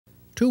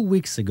2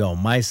 weeks ago,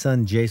 my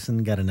son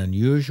Jason got an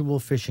unusual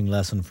fishing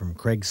lesson from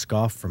Craig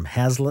Schaff from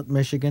Hazlitt,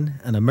 Michigan,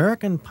 an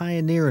American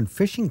pioneer in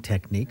fishing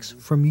techniques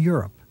from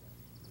Europe.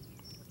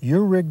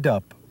 You're rigged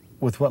up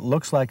with what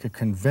looks like a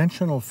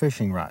conventional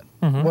fishing rod,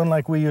 one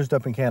like we used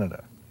up in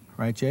Canada.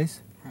 Right,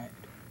 Jace? Right.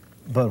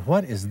 But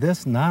what is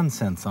this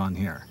nonsense on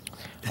here?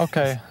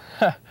 Okay,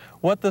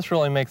 what this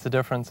really makes a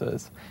difference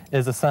is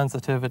the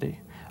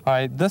sensitivity. All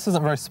right, this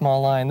isn't a very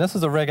small line. This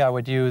is a rig I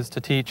would use to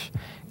teach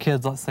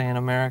kids, let's say in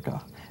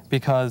America,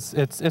 because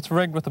it's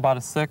rigged with about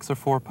a 6 or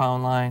 4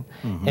 pound line.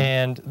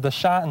 And the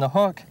shot and the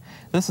hook,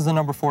 this is a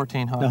number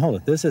 14 hook. Now hold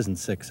it, this isn't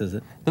 6, is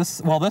it? This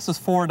is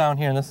 4 down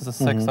here and this is a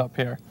 6 up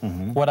here.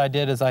 What I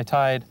did is I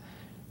tied,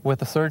 with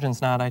the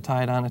surgeon's knot, I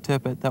tied on a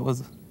tippet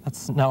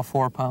that's now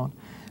 4 pound.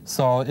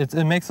 So it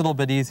makes it a little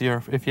bit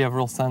easier if you have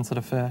real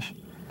sensitive fish.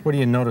 What do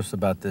you notice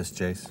about this,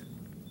 Jace?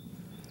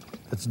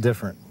 It's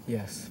different.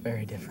 Yes,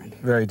 very different.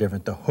 Very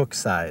different. The hook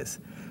size.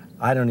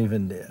 I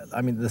mean,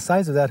 the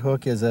size of that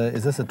hook is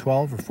this a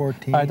 12 or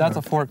 14? All right, that's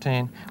a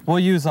 14. We'll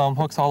use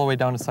hooks all the way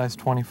down to size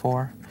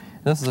 24.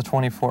 This is a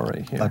 24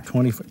 right here. About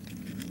 24.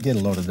 Get a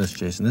load of this,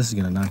 Jason. This is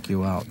going to knock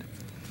you out.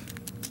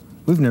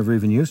 We've never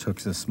even used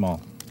hooks this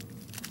small.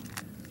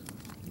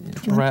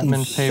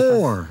 Ratman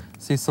paper.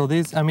 See, so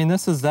these, I mean,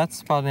 that's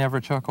about an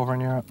average hook over in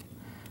Europe,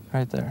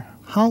 right there.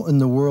 How in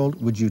the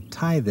world would you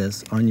tie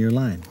this on your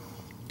line?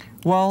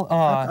 Well,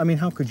 I mean,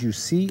 how could you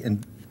see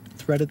and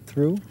thread it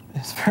through?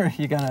 It's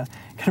you gotta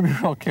be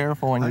real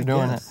careful when you're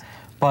doing it.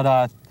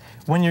 But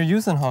when you're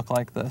using a hook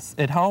like this,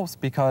 it helps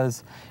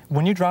because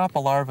when you drop a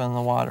larva in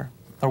the water,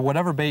 or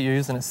whatever bait you're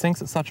using, it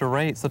sinks at such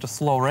a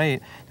slow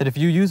rate, that if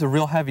you use a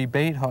real heavy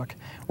bait hook,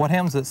 what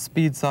happens is it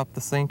speeds up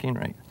the sinking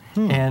rate.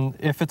 And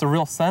if it's a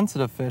real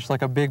sensitive fish,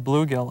 like a big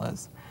bluegill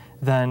is,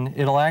 then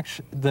it'll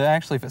actually,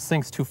 if it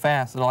sinks too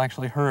fast, it'll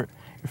actually hurt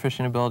your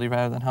fishing ability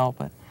rather than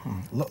help it.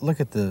 Look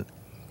at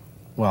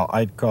well,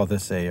 I'd call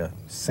this a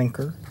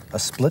sinker, a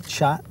split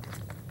shot.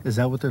 Is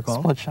that what they're called?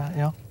 Split shot,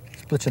 yeah.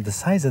 Split shot. The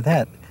size of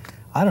that,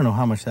 I don't know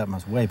how much that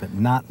must weigh, but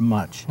not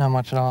much. Not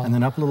much at all. And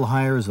then up a little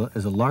higher is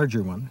a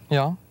larger one.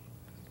 Yeah.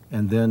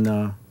 And then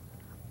up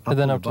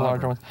to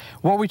larger ones.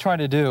 What we try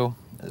to do,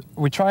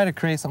 we try to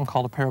create something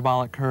called a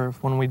parabolic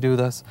curve when we do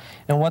this.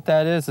 And what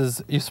that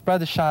is you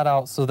spread the shot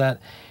out so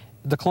that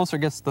the closer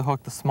it gets to the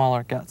hook, the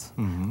smaller it gets.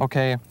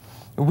 Okay?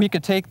 We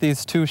could take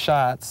these 2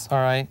 shots, all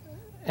right,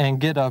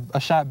 and get a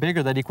shot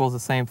bigger that equals the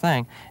same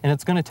thing. And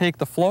it's going to take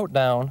the float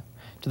down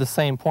to the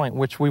same point,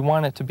 which we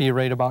want it to be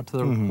right about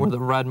to where the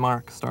red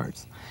mark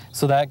starts.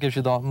 So that gives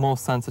you the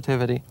most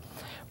sensitivity.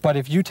 But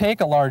if you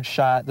take a large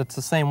shot that's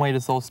the same weight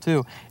as those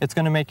 2, it's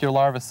going to make your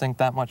larva sink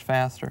that much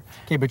faster.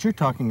 Okay, but you're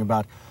talking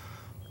about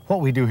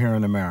what we do here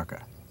in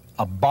America.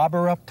 A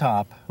bobber up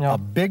top, a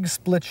big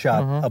split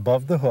shot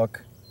above the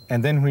hook,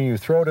 and then when you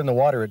throw it in the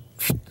water, it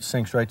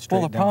sinks right straight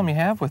down. Well, the problem you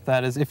have with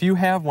that is if you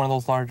have one of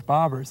those large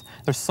bobbers,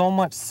 there's so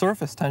much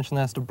surface tension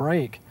that has to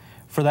break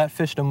for that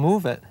fish to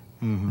move it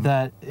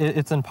that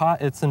it's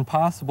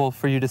impossible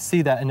for you to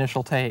see that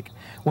initial take.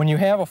 When you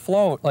have a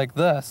float like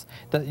this,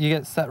 that you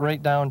get set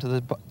right down to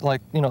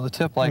the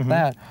tip like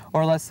that,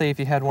 or let's say if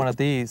you had one of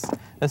these,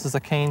 this is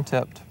a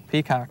cane-tipped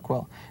peacock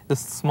quill,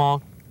 this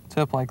small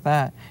tip like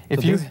that.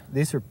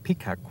 These are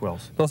peacock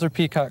quills. Those are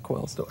peacock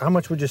quills. So how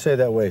much would you say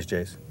that weighs,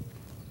 Jace?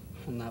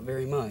 Well, not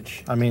very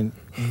much. I mean,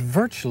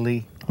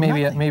 virtually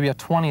maybe a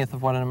 20th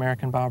of what an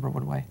American bobber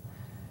would weigh,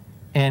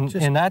 and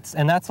that's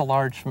a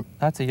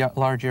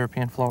large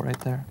European float right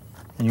there.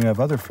 And you have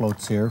other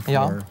floats here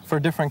for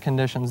different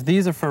conditions.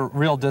 These are for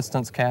real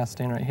distance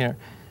casting right here.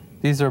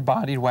 These are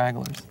bodied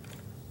wagglers.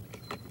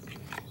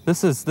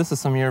 This is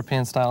some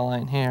European style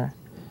line here,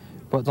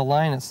 but the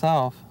line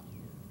itself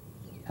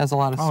has a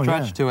lot of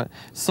stretch to it.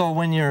 So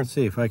when you're Let's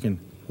see if I can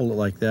hold it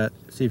like that.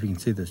 See if you can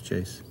see this,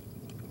 Chase.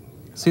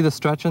 See the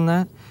stretch in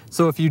that?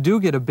 So if you do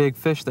get a big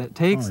fish that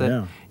takes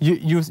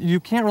you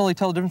can't really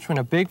tell the difference between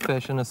a big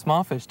fish and a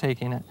small fish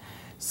taking it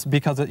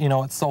because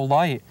it's so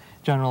light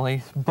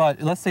generally.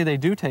 But let's say they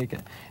do take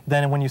it.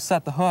 Then when you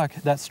set the hook,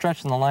 that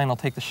stretch in the line will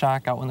take the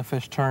shock out when the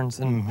fish turns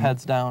and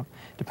heads down,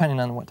 depending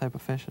on what type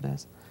of fish it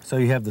is. So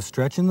you have the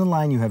stretch in the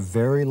line, you have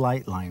very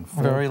light line.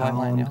 Very light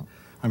line, yeah.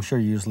 I'm sure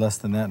you use less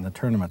than that in the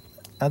tournament.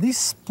 Now these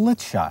split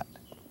shot,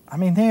 I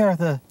mean, they are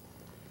the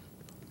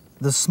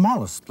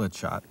smallest split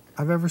shot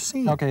I've ever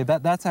seen. Okay,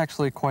 that's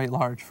actually quite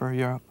large for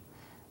Europe.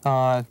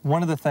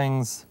 One of the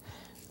things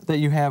that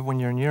you have when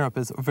you're in Europe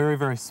is a very,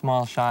 very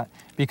small shot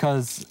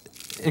because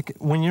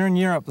when you're in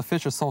Europe, the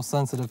fish are so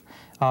sensitive.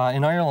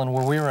 In Ireland,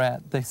 where we were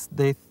at,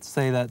 they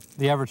say that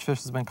the average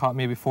fish has been caught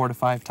maybe 4 to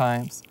 5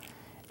 times.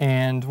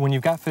 And when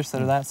you've got fish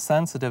that are that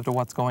sensitive to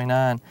what's going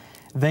on,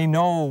 they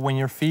know when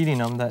you're feeding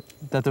them that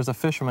there's a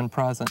fisherman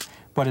present,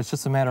 but it's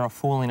just a matter of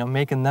fooling them,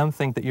 making them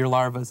think that your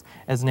larva's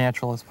as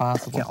natural as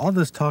possible. Yeah, all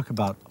this talk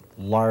about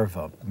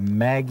larva,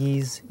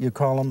 maggies, you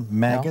call them,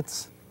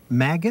 maggots? No.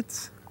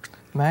 Maggots?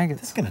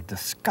 Maggots. That's going to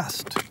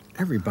disgust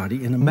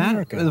everybody in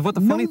America.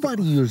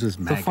 Nobody uses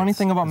maggots. The funny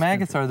thing about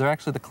maggots are they're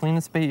actually the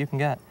cleanest bait you can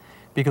get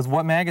because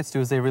what maggots do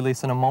is they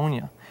release an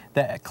ammonia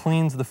that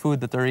cleans the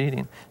food that they're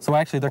eating. So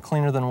actually, they're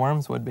cleaner than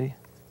worms would be.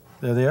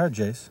 There they are,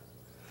 Jace.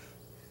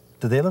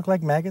 Do they look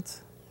like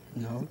maggots?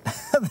 No.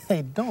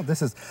 They don't.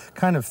 This is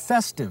kind of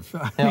festive.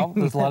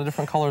 There's a lot of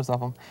different colors of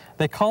them.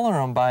 They color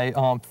them by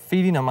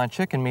feeding them on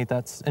chicken meat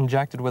that's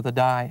injected with a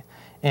dye,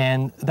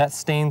 and that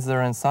stains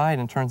their inside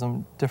and turns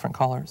them different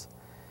colors.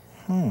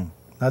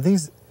 Now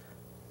these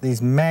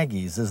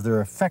maggies, as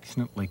they're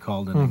affectionately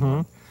called in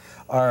England,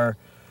 are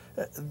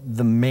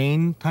the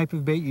main type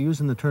of bait you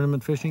use in the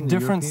tournament fishing?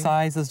 Different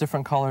sizes,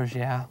 different colors,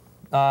 yeah.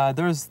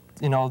 There's,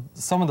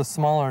 some of the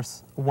smaller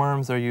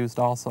worms are used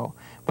also,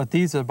 but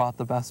these are about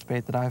the best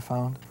bait that I've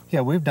found.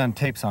 Yeah, we've done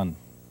tapes on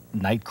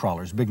night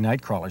crawlers, big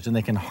night crawlers, and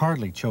they can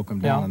hardly choke them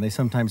down, and they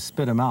sometimes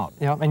spit them out.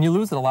 Yeah, and you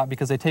lose it a lot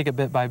because they take it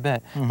bit by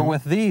bit. But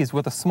with these,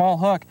 with a small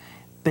hook,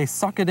 they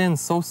suck it in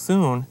so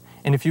soon,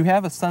 and if you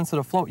have a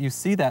sensitive float, you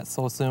see that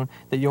so soon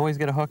that you always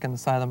get a hook in the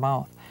side of the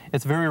mouth.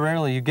 It's very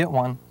rarely you get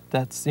one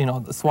that's,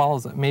 that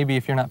swallows it. Maybe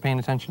if you're not paying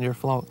attention to your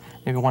float,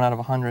 maybe 1 out of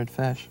 100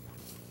 fish.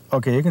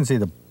 Okay, you can see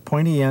the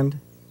pointy end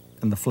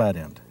and the flat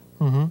end.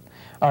 All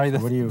right,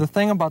 So the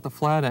thing about the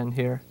flat end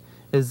here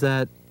is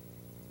that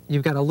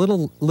you've got a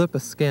little lip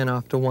of skin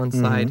off to one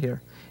side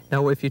here.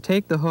 Now, if you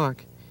take the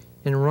hook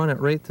and run it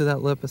right through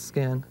that lip of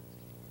skin,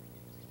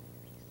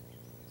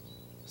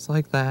 just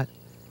like that,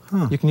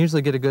 you can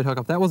usually get a good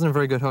hookup. That wasn't a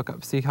very good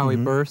hookup. See how he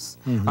bursts?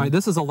 All right,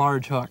 this is a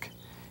large hook.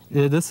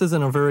 This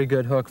isn't a very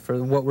good hook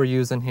for what we're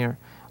using here.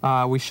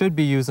 We should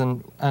be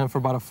using, for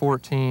about a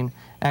 14,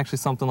 actually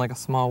something like a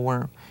small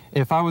worm.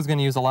 If I was going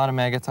to use a lot of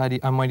maggots,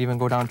 I might even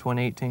go down to an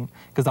 18,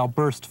 because I'll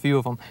burst a few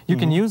of them. You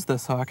can use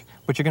this hook,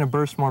 but you're going to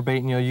burst more bait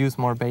and you'll use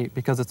more bait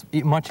because it's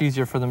much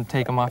easier for them to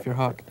take them off your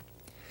hook.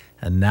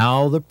 And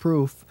now the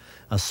proof.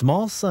 A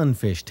small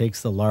sunfish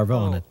takes the larva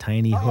on a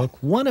tiny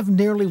hook, one of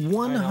nearly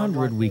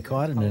 100 we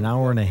caught in an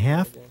hour and a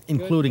half,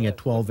 including a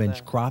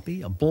 12-inch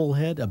crappie, a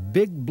bullhead, a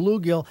big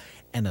bluegill,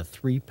 and a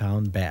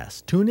 3-pound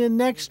bass. Tune in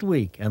next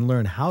week and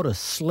learn how to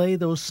slay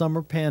those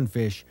summer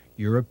panfish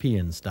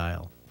European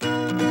style.